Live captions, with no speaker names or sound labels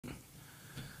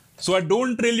So I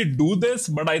don't really do this,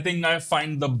 but I think I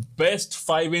find the best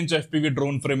 5-inch FPV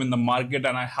drone frame in the market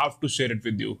and I have to share it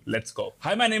with you. Let's go.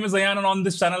 Hi, my name is Ayan and on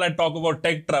this channel I talk about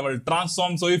tech, travel,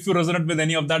 transform. So if you resonate with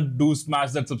any of that, do smash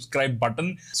that subscribe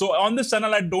button. So on this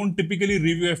channel I don't typically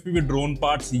review FPV drone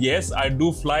parts. Yes, I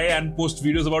do fly and post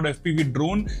videos about FPV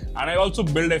drone and I also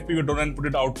build FPV drone and put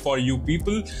it out for you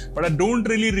people. But I don't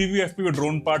really review FPV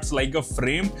drone parts like a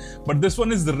frame. But this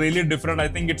one is really different. I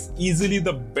think it's easily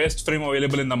the best frame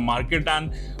available in the market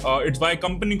and it's by a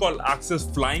company called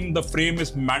AxisFlying. The frame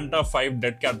is Manta 5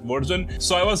 Dead Cat version.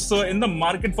 So I was in the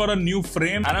market for a new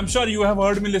frame and I'm sure you have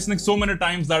heard me listening so many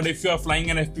times that if you are flying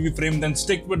an FPV frame, then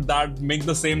stick with that, make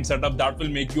the same setup, that will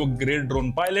make you a great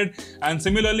drone pilot. And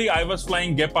similarly, I was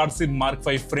flying GEP-RC Mark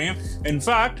 5 frame. In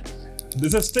fact,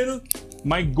 this is still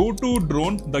my go-to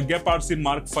drone, the GEP-RC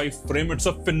Mark 5 frame. It's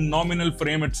a phenomenal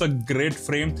frame. It's a great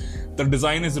frame. The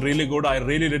design is really good. I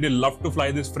really love to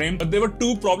fly this frame. But there were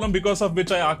two problems because of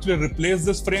which I actually replaced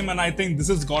this frame and I think this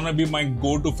is gonna be my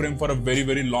go-to frame for a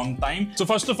very long time. So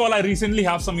first of all, I recently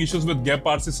have some issues with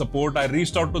GEP-RC support. I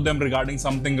reached out to them regarding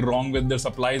something wrong with their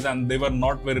supplies and they were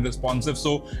not very responsive.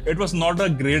 So it was not a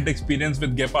great experience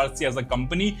with GEP-RC as a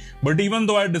company. But even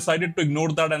though I decided to ignore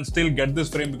that and still get this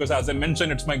frame because as I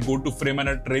mentioned, it's my go-to frame and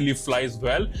it really flies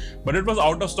well, but it was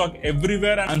out of stock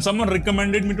everywhere and someone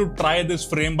recommended me to try this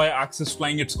frame by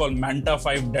AxisFlying. It's called Manta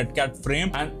 5 Dead Cat frame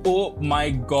and oh my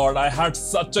god, I had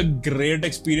such a great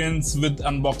experience with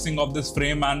unboxing of this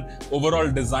frame and overall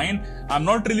design. I'm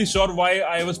not really sure why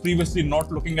I was previously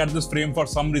not looking at this frame. For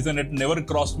some reason it never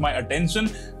crossed my attention,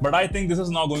 but I think this is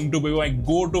now going to be my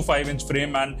go-to 5-inch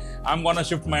frame and I'm gonna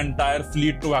shift my entire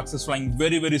fleet to AxisFlying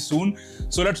very soon.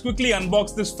 So let's quickly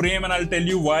unbox this frame and I'll tell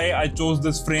you why I chose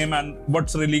this frame and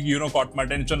what's really caught my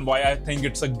attention, why I think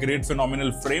it's a great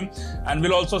phenomenal frame, and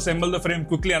we'll also assemble the frame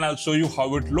quickly and I'll show you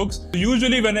how it looks. So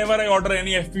usually whenever I order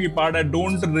any FPV part, I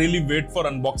don't really wait for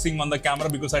unboxing on the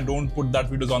camera because I don't put that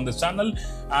videos on this channel.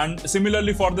 And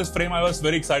similarly for this frame, I was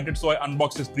very excited, so I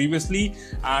unboxed this previously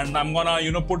and I'm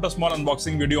gonna put a small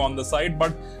unboxing video on the side.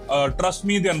 But trust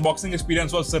me, the unboxing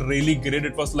experience was really great.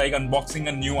 It was like unboxing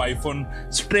a new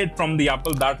iPhone straight from the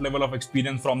Apple, that level of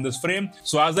experience from this frame.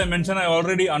 So as I mentioned, I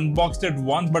already unboxed it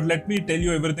once, but let me tell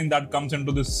you everything that comes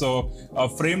into this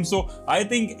frame. So I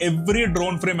think every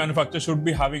drone frame manufacturer should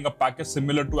be having a package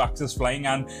similar to AxisFlying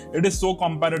and it is so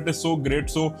compact, it is so great.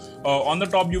 So on the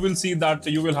top you will see that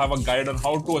you will have a guide on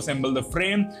how to assemble the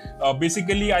frame.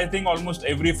 Basically I think almost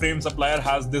every frame supplier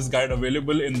has this guide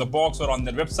available in the box or on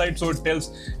their website, so it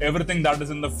tells everything that is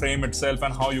in the frame itself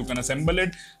and how you can assemble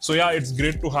it. So yeah, it's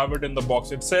great to have it in the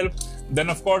box itself. Then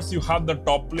of course you have the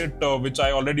top plate which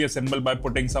I already assembled by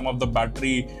putting some of the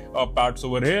battery parts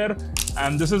over here,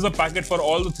 and this is a packet for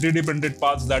all the 3D printed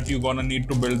parts that you're gonna need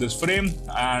to build this frame,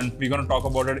 and we're gonna talk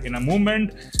about it in a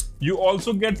moment. You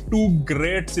also get two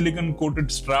great silicon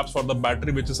coated straps for the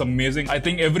battery, which is amazing. I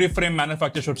think every frame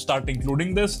manufacturer should start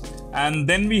including this. And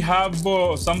then we have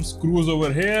some screws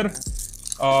over here.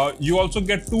 You also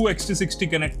get two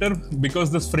XT60 connector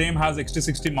because this frame has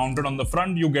XT60 mounted on the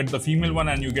front. You get the female one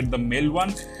and you get the male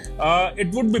one.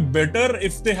 It would be better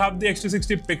if they have the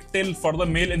XT60 pigtail for the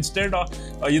male instead.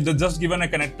 You just given a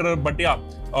connector, but yeah,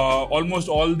 almost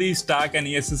all the stack and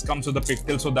ESS comes with the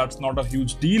pigtail, so that's not a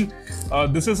huge deal.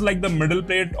 This is like the middle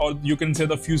plate, or you can say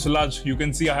the fuselage. You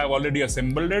can see I have already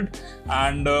assembled it,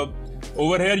 and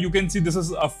over here you can see this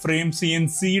is a frame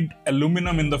CNC'd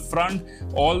aluminum in the front.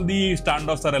 All the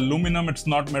standoffs are aluminum, it's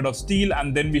not made of steel.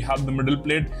 And then we have the middle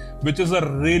plate, which is a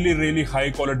really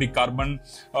high quality carbon,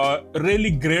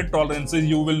 really great tolerances.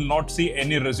 You will not see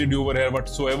any residue over here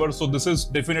whatsoever. So this is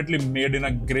definitely made in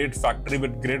a great factory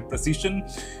with great precision.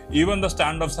 Even the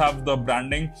standoffs have the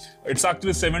branding. It's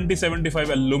actually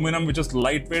 70-75 aluminum, which is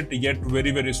lightweight yet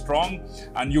very strong,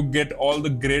 and you get all the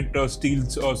great steel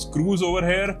screws over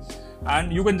here.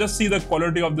 And you can just see the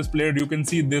quality of this plate. You can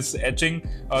see this etching,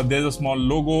 there's a small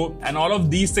logo, and all of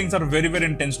these things are very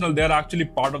intentional. They are actually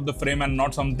part of the frame and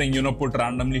not something put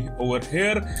randomly over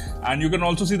here. And you can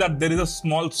also see that there is a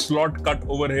small slot cut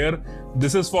over here.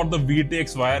 This is for the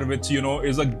VTX wire, which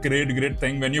is a great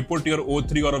thing. When you put your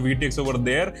O3 or a VTX over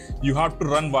there, you have to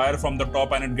run wire from the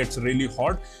top and it gets really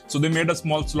hot. So they made a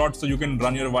small slot so you can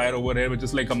run your wire over here, which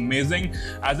is like amazing.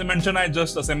 As I mentioned, I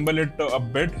just assemble it a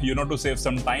bit to save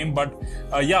some time. But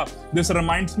yeah, this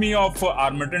reminds me of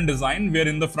Armatin design, where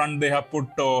in the front they have put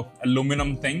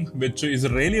aluminum thing, which is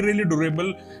really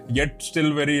durable yet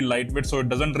still very lightweight, so it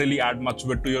doesn't really add much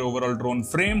weight to your overall drone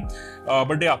frame.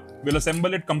 But yeah, we'll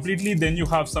assemble it completely. Then you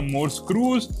have some more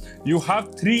screws. You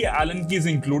have 3 Allen keys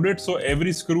included. So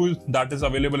every screw that is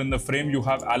available in the frame, you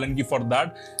have Allen key for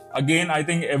that. Again, I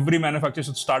think every manufacturer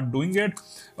should start doing it,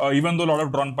 even though a lot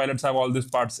of drone pilots have all these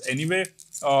parts anyway.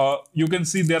 You can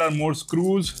see there are more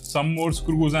screws, some more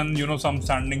screws, and some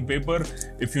sanding paper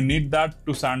if you need that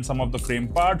to sand some of the frame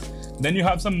parts. Then you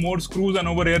have some more screws, and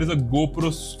over here is a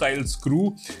GoPro style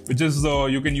screw, which is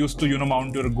you can use to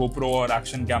mount your GoPro or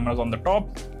action cameras on the top.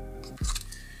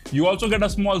 You also get a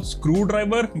small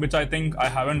screwdriver, which I think I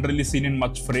haven't really seen in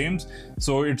much frames.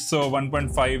 So it's a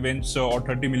 1.5 inch or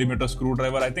 30 millimeter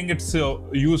screwdriver. I think it's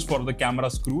used for the camera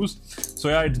screws. So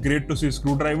yeah, it's great to see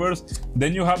screwdrivers.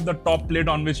 Then you have the top plate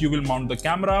on which you will mount the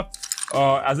camera.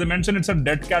 As I mentioned, it's a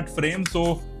dead cat frame,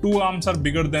 so 2 arms are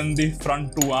bigger than the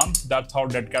front 2 arms. That's how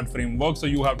dead cat frame works. So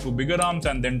you have 2 bigger arms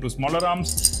and then 2 smaller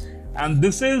arms. And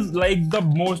this is like the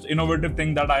most innovative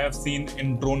thing that I have seen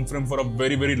in drone frame for a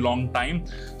very, very long time.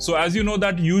 So as you know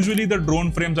that usually the drone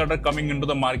frames that are coming into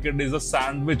the market is a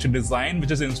sandwich design,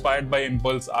 which is inspired by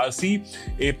Impulse RC,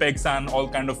 Apex and all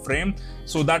kind of frame.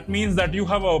 So that means that you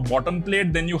have a bottom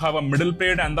plate, then you have a middle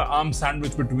plate and the arm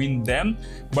sandwich between them.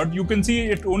 But you can see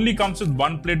it only comes with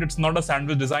 1 plate. It's not a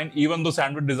sandwich design, even though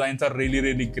sandwich designs are really,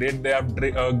 really great. They have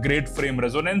great frame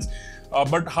resonance.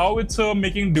 But how it's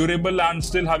making durable and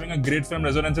still having a great frame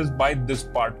resonance is by this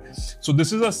part. So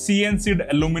this is a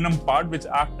CNC'd aluminum part which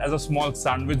acts as a small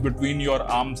sandwich between your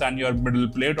arms and your middle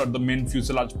plate or the main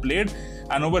fuselage plate.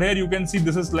 And over here you can see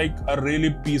this is like a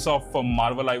really piece of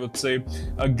marvel, I would say.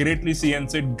 Greatly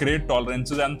CNC'd, great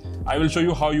tolerances, and I will show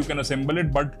you how you can assemble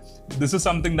it. But this is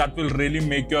something that will really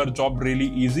make your job really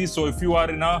easy. So if you are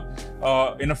in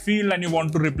a field and you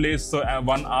want to replace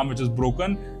one arm which is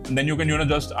broken, and then you can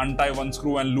just untie 1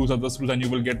 screw and loose other screws and you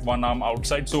will get 1 arm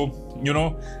outside. So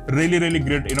really, really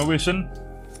great innovation.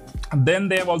 Then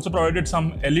they have also provided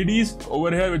some LEDs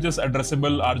over here, which is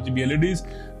addressable RGB LEDs,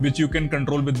 which you can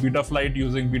control with Betaflight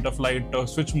using Betaflight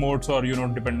switch modes, or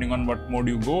depending on what mode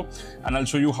you go. And I'll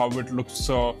show you how it looks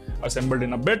assembled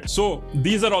in a bit. So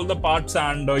these are all the parts,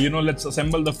 and let's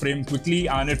assemble the frame quickly.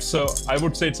 And it's I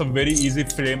would say it's a very easy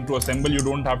frame to assemble. You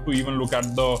don't have to even look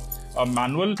at the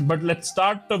manual. But let's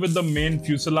start with the main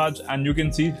fuselage, and you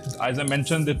can see, as I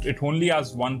mentioned, it only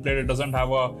has 1 plate. It doesn't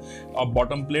have a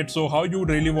bottom plate. So how you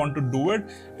really want to do it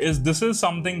is, this is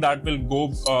something that will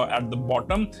go at the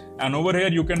bottom, and over here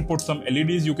you can put some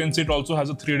LEDs. You can see it also has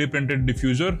a 3D printed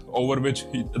diffuser over which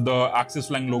the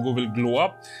AxisFlying logo will glow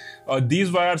up.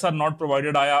 These wires are not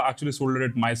provided. I actually soldered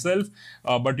it myself,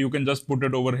 but you can just put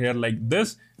it over here like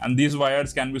this, and these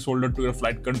wires can be soldered to your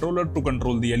flight controller to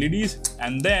control the LEDs.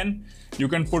 And then you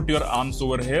can put your arms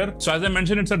over here. So as I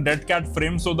mentioned, it's a dead cat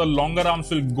frame, so the longer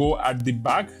arms will go at the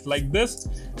back like this,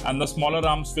 and the smaller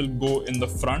arms will go in the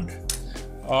front.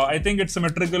 I think it's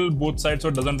symmetrical both sides, so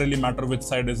it doesn't really matter which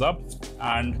side is up.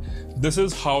 And this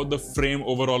is how the frame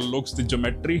overall looks, the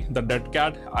geometry, the dead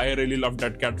cat. I really love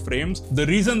dead cat frames. The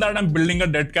reason that I'm building a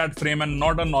dead cat frame and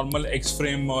not a normal X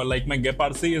frame like my GEP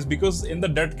RC is because in the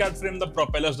dead cat frame, the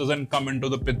propellers doesn't come into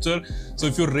the picture. So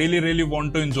if you really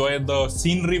want to enjoy the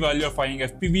scenery while you're flying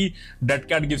FPV, dead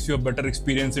cat gives you a better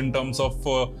experience in terms of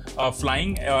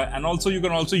flying. And also you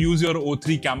can also use your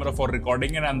O3 camera for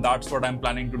recording it, and that's what I'm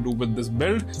planning to do with this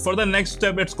build. For the next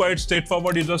step, it's quite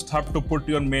straightforward. You just have to put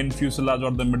your main fuselage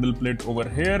or the middle plate over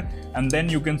here, and then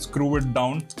you can screw it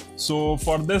down. So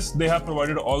for this, they have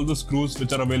provided all the screws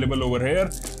which are available over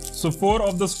here. So 4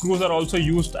 of the screws are also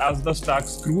used as the stack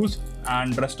screws,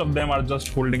 and rest of them are just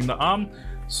holding the arm.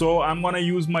 So I'm gonna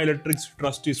use my electric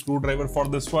trusty screwdriver for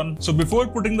this one. So before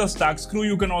putting the stack screw,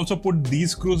 you can also put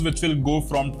these screws which will go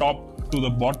from top to the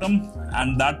bottom,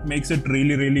 and that makes it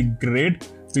really great,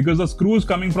 because the screws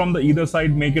coming from the either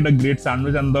side make it a great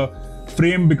sandwich, and the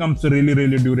frame becomes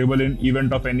really durable in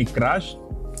event of any crash.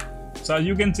 So as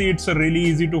you can see, it's really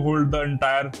easy to hold the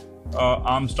entire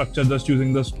arm structure just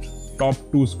using the top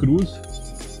 2 screws.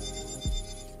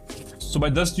 So by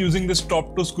just using this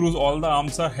top 2 screws, all the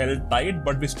arms are held tight,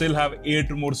 but we still have 8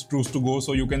 more screws to go.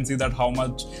 So you can see that how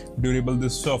much durable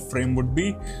this frame would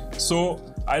be. So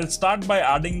I'll start by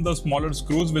adding the smaller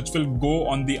screws which will go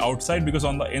on the outside, because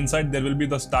on the inside there will be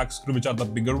the stack screw which are the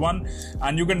bigger one.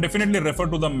 And you can definitely refer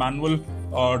to the manual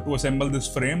to assemble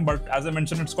this frame, but as I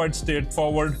mentioned, it's quite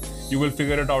straightforward. You will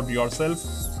figure it out yourself.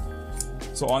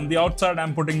 So on the outside,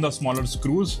 I'm putting the smaller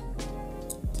screws.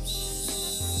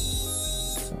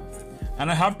 And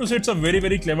I have to say, it's a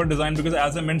very clever design, because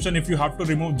as I mentioned, if you have to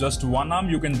remove just one arm,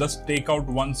 you can just take out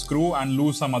one screw and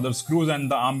lose some other screws,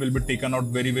 and the arm will be taken out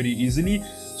very easily.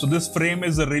 So this frame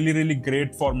is really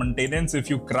great for maintenance.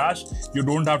 If you crash, you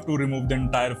don't have to remove the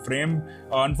entire frame.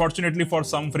 Unfortunately, for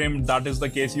some frame that is the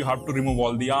case, you have to remove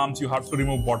all the arms, you have to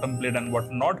remove bottom plate and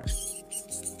whatnot.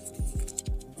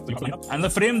 And the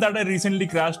frame that I recently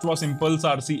crashed was Impulse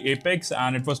RC Apex,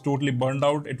 and it was totally burned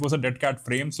out. It was a dead cat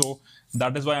frame, so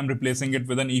that is why I'm replacing it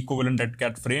with an equivalent dead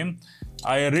cat frame.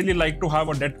 I really like to have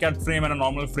a dead cat frame and a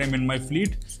normal frame in my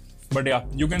fleet. But yeah,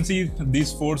 you can see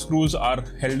these 4 screws are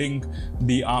holding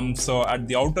the arms at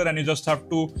the outer, and you just have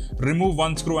to remove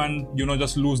one screw and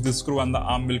just lose this screw and the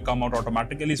arm will come out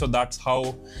automatically. So that's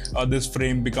how this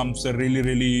frame becomes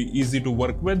really easy to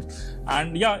work with.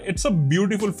 And yeah, it's a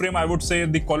beautiful frame. I would say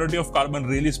the quality of carbon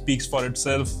really speaks for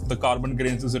itself. The carbon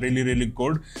grains is really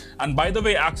good. And by the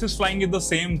way, AxisFlying is the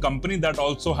same company that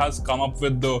also has come up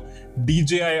with the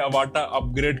DJI Avata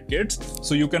upgrade kits.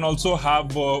 So you can also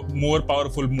have more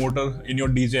powerful motor in your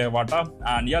DJI Avata,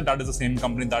 and yeah, that is the same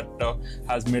company that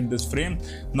has made this frame.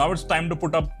 Now it's time to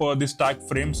put up the stack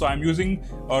frame. So I'm using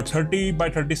 30 by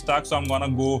 30 stack, so I'm gonna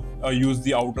go use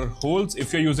the outer holes.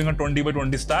 If you're using a 20 by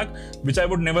 20 stack, which I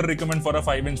would never recommend for a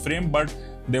 5-inch frame, but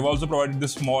they've also provided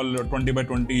this small 20 by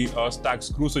 20 stack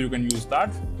screw, so you can use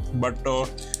that. But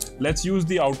let's use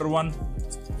the outer one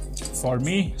for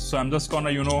me. So I'm just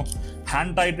gonna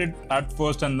hand tight it at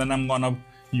first, and then I'm gonna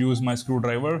use my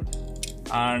screwdriver.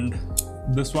 And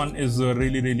this one is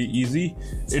really easy.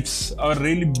 It's a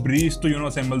really breeze to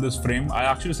assemble this frame. I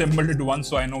actually assembled it once,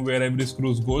 so I know where every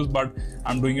screw goes, but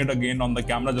I'm doing it again on the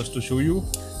camera just to show you.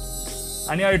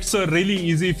 And yeah, it's really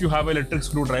easy. If you have an electric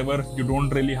screwdriver, you don't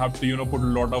really have to put a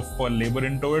lot of labor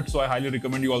into it. So I highly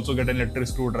recommend you also get an electric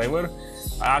screwdriver.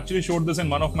 I actually showed this in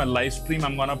one of my live stream.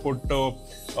 I'm gonna put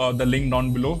the link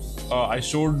down below. I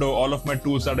showed all of my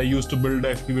tools that I used to build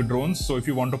FPV drones. So if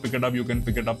you want to pick it up, you can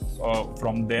pick it up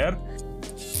from there.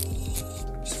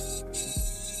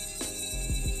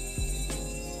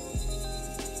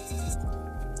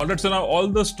 Alright, so now all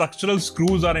the structural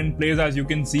screws are in place. As you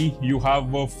can see, you have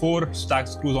 4 stack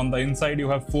screws on the inside, you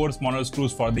have 4 smaller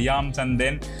screws for the arms, and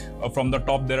then from the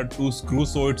top there are 2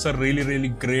 screws. So it's a really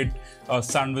great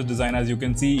sandwich design, as you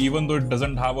can see, even though it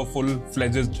doesn't have a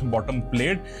full-fledged bottom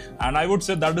plate. And I would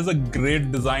say that is a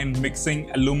great design,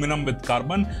 mixing aluminum with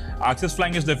carbon.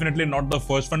 AxisFlying is definitely not the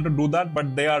first one to do that,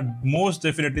 but they are most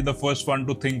definitely the first one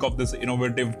to think of this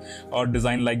innovative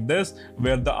design like this,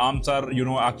 where the arms are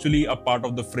actually a part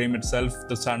of the frame itself,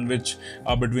 the sandwich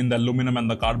between the aluminum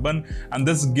and the carbon. And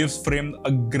this gives frame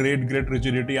a great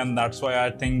rigidity, and that's why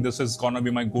I think this is gonna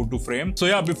be my go-to frame. So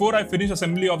yeah, before I finish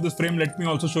assembly of this frame, let me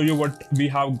also show you what we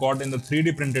have got in the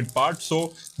 3D printed part.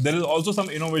 So there is also some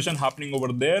innovation happening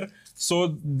over there.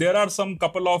 So there are some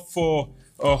couple of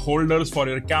holders for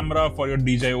your camera, for your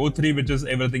DJI-03, which is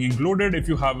everything included. If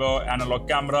you have an analog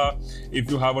camera,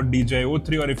 if you have a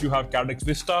DJI-03, or if you have CADX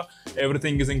Vista,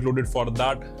 everything is included for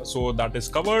that. So that is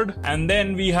covered. And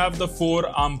then we have the 4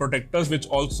 arm protectors, which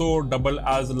also double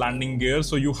as landing gear.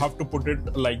 So you have to put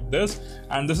it like this.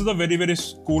 And this is a very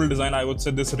cool design. I would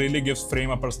say this really gives frame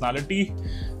a personality.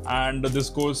 And this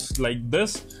goes like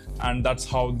this. And that's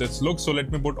how this looks. So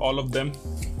let me put all of them.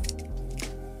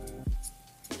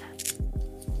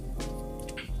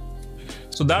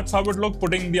 So that's how it looks,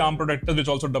 putting the arm protectors, which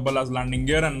also double as landing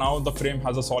gear, and now the frame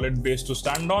has a solid base to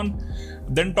stand on.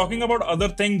 Then talking about other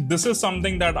thing, this is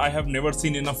something that I have never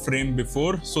seen in a frame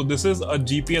before. So this is a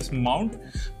GPS mount,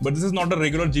 but this is not a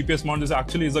regular GPS mount. This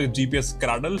actually is a GPS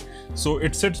cradle. So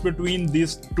it sits between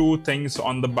these 2 things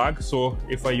on the back. So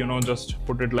if I just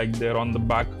put it like there on the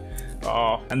back,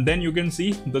 and then you can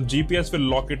see the GPS will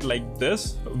lock it like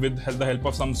this with the help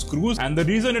of some screws. And the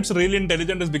reason it's really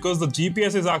intelligent is because the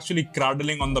GPS is actually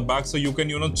cradling on the back, so you can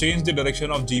change the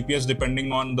direction of GPS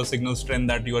depending on the signal strength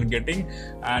that you are getting,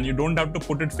 and you don't have to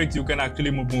put it fixed. You can actually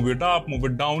move it up, move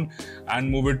it down, and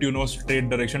move it straight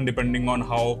direction depending on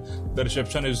how the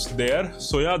reception is there.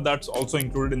 So yeah, that's also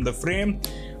included in the frame.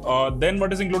 Then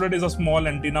what is included is a small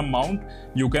antenna mount.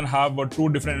 You can have 2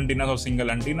 different antennas or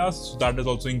single antennas, so that is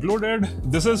also included.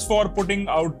 This is for putting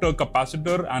out a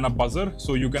capacitor and a buzzer,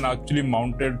 so you can actually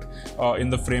mount it in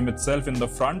the frame itself in the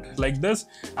front like this,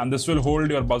 and this will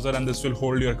hold your buzzer and this will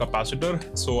hold your capacitor.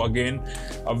 So again,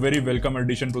 a very welcome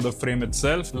addition to the frame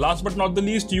itself. Last but not the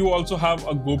least, you also have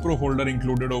a GoPro holder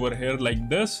included over here like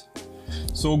this.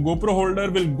 So GoPro holder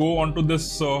will go onto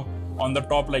this on the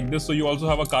top like this. So you also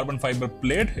have a carbon fiber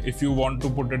plate. If you want to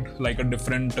put it like a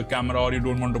different camera, or you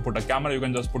don't want to put a camera, you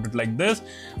can just put it like this.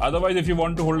 Otherwise, if you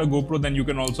want to hold a GoPro, then you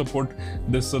can also put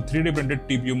this 3D printed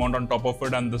TPU mount on top of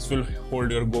it, and this will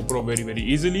hold your GoPro very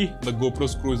easily. The GoPro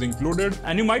screw is included.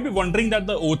 And you might be wondering that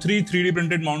the O3 3D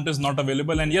printed mount is not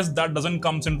available, and yes, that doesn't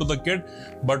comes into the kit.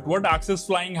 But what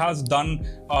AxisFlying has done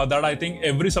that I think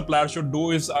every supplier should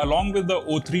do is, along with the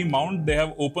O3 mount, they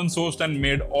have open sourced and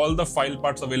made all the file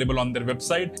parts available on their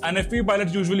website. And FPV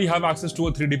pilots usually have access to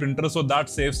a 3D printer, so that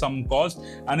saves some cost.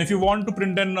 And if you want to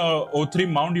print an O3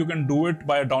 mount, you can do it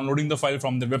by downloading the file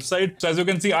from the website. So as you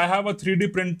can see, I have a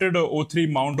 3D printed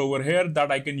O3 mount over here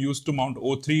that I can use to mount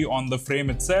O3 on the frame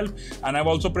itself, and I've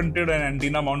also printed an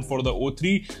antenna mount for the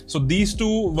O3. So these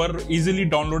two were easily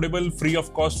downloadable free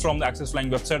of cost from the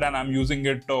AxisFlying website, and I'm using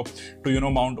it to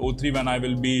mount O3 when I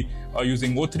will be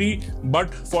using O3.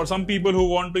 But for some people who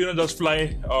want to just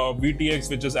fly VTX,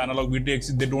 which is analog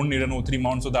VTX, they don't need an O3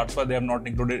 mount, so that's why they have not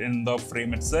included in the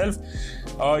frame itself.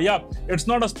 Yeah, it's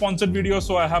not a sponsored video,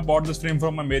 so I have bought this frame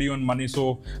from my very own money,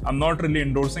 so I'm not really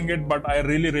endorsing it, but I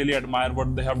really admire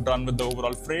what they have done with the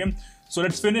overall frame. So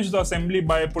let's finish the assembly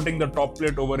by putting the top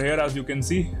plate over here. As you can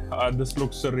see, this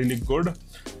looks really good.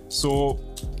 So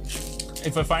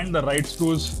if I find the right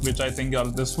screws, which I think are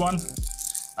this one,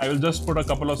 I will just put a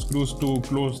couple of screws to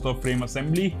close the frame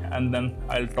assembly, and then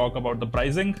I'll talk about the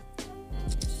pricing.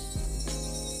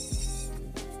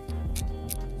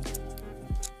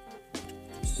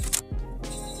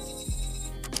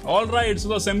 Alright, so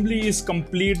the assembly is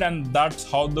complete, and that's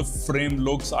how the frame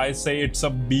looks. I say it's a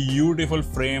beautiful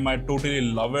frame. I totally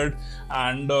love it,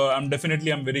 and I'm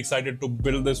very excited to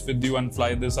build this with you and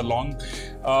fly this along.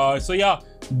 So yeah,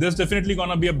 there's definitely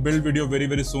gonna be a build video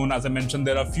very soon. As I mentioned,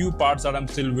 there are a few parts that I'm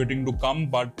still waiting to come,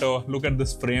 but look at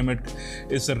this frame. It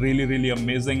is really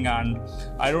amazing, and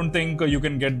I don't think you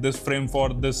can get this frame for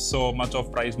this much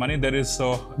of price money. There is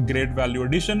a great value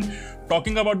addition.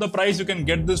 Talking about the price, you can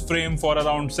get this frame for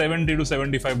around $70 to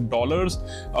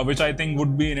 $75, which I think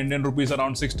would be in Indian rupees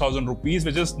around 6,000 rupees,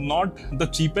 which is not the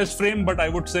cheapest frame, but I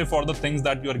would say for the things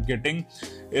that you are getting,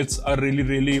 it's a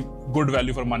really good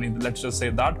value for money. Let's just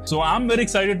say that. So I'm very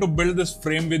excited to build this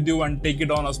frame with you and take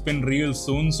it on a spin real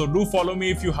soon. So do follow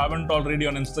me if you haven't already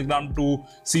on Instagram to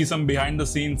see some behind the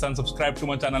scenes, and subscribe to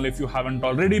my channel if you haven't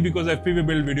already, because FPV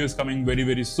build video is coming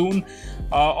very soon.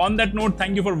 On that note,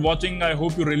 thank you for watching. I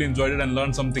hope you really enjoyed it and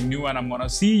learned something new, and I'm gonna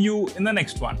see you in the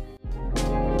next one.